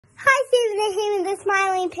Sammy the Hammy, the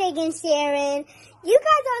Smiling Pig, and Sharyn. You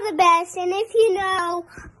guys are the best, and if you know,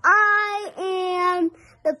 I am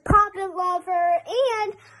the puppet lover,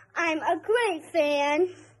 and I'm a great fan.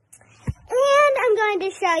 And I'm going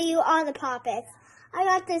to show you all the puppets. I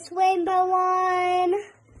got this rainbow one,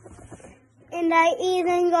 and I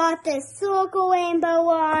even got this circle rainbow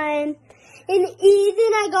one, and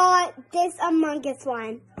even I got this Among Us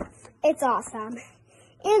one. It's awesome.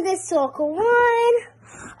 And this circle one.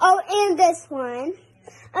 Oh, and this one.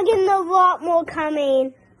 I'm getting a lot more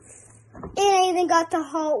coming. And I even got the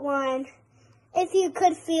heart one. If you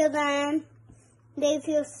could feel them, they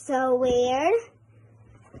feel so weird.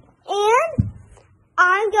 And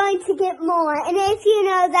I'm going to get more. And if you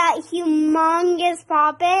know that humongous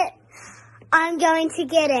puppet, I'm going to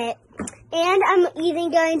get it. And I'm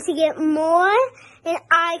even going to get more. And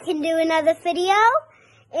I can do another video.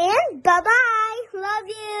 And bye-bye. Love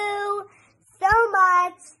you so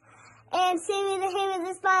much. And Sammy the Hammy,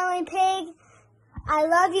 the Smiling Pig, I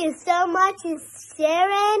love you so much. And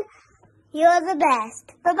Sharyn, you're the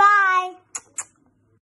best. Bye-bye.